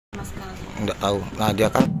sama sekali. Nggak tahu. Nah dia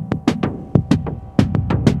kan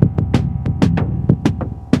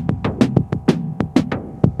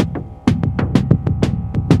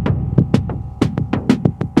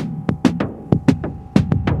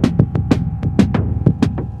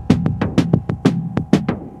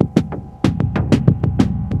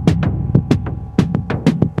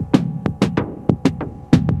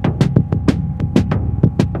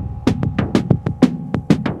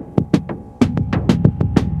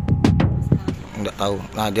nggak tahu.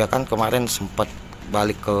 Nah dia kan kemarin sempat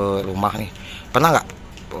balik ke rumah nih. Pernah nggak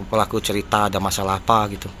pelaku cerita ada masalah apa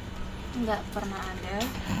gitu? Nggak pernah ada.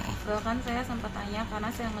 Bahkan saya sempat tanya karena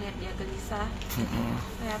saya melihat dia gelisah.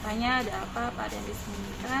 Saya tanya ada apa ada yang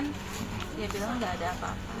disembunyikan. Dia bilang nggak ada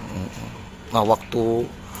apa-apa. Nah waktu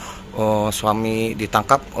suami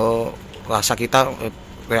ditangkap, rasa kita,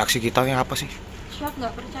 reaksi kita yang apa sih? Syok,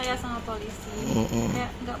 nggak percaya sama polisi.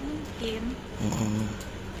 Kayak nggak mungkin.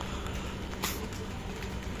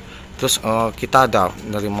 Terus kita ada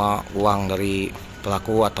menerima uang dari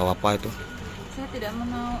pelaku atau apa itu? Saya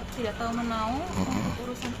tidak tahu menau untuk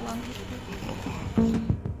urusan uang itu.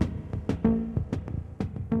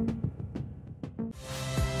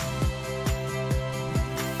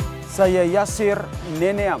 Saya Yasir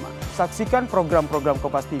Neneama. Saksikan program-program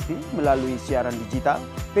Kompas TV melalui siaran digital,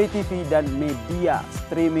 pay TV, dan media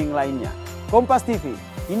streaming lainnya. Kompas TV,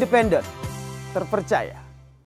 independen, terpercaya.